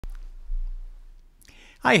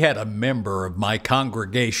I had a member of my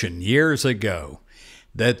congregation years ago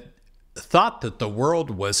that thought that the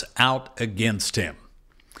world was out against him.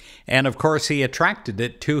 And of course, he attracted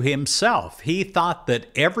it to himself. He thought that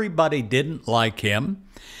everybody didn't like him,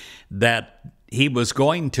 that he was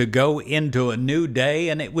going to go into a new day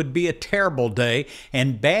and it would be a terrible day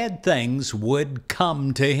and bad things would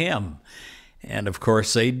come to him. And of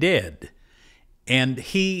course, they did. And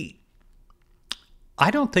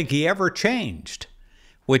I don't think he ever changed,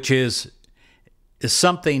 which is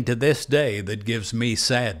something to this day that gives me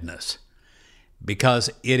sadness, because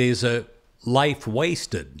it is a life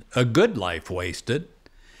wasted, a good life wasted.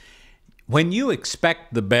 When you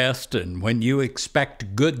expect the best and when you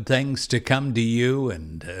expect good things to come to you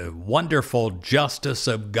and wonderful justice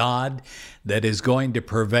of God that is going to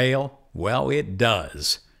prevail, well, it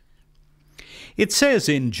does. It says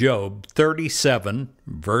in Job 37,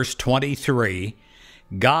 verse 23,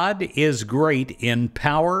 God is great in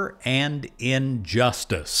power and in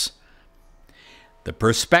justice. The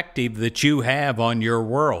perspective that you have on your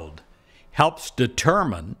world helps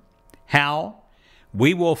determine how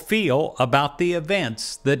we will feel about the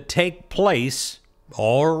events that take place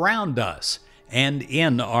all around us and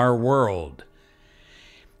in our world.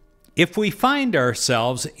 If we find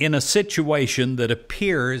ourselves in a situation that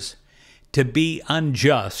appears to be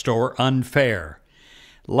unjust or unfair,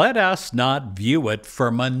 let us not view it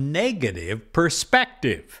from a negative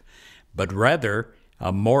perspective, but rather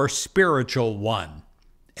a more spiritual one,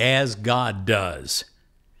 as God does.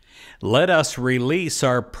 Let us release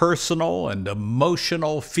our personal and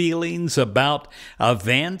emotional feelings about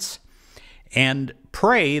events and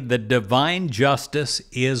pray that divine justice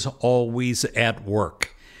is always at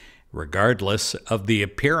work, regardless of the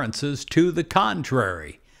appearances to the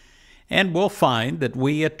contrary. And we'll find that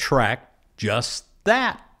we attract just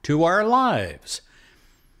that to our lives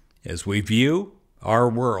as we view our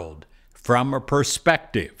world from a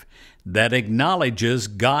perspective that acknowledges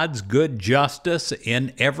God's good justice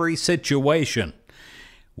in every situation.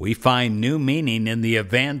 We find new meaning in the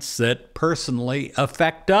events that personally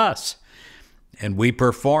affect us, and we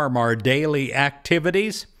perform our daily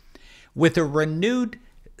activities with a renewed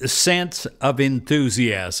sense of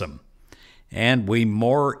enthusiasm, and we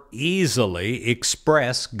more easily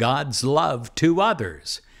express God's love to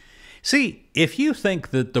others. See, if you think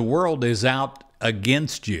that the world is out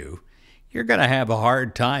against you, you're going to have a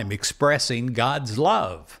hard time expressing God's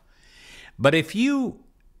love. But if you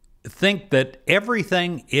think that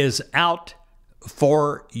everything is out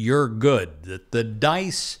for your good, that the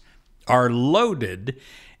dice are loaded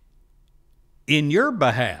in your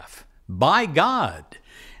behalf by God,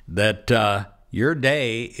 that your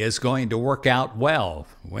day is going to work out well,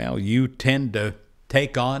 you tend to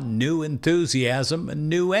take on new enthusiasm and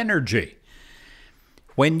new energy.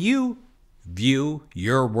 When you view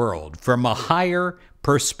your world from a higher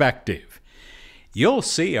perspective, you'll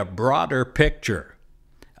see a broader picture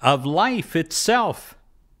of life itself,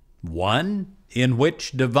 one in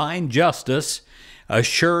which divine justice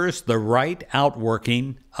assures the right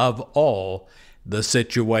outworking of all the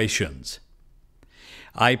situations.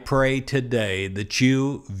 I pray today that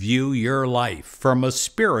you view your life from a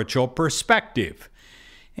spiritual perspective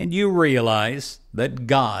and you realize that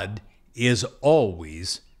God is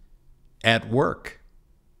always at work.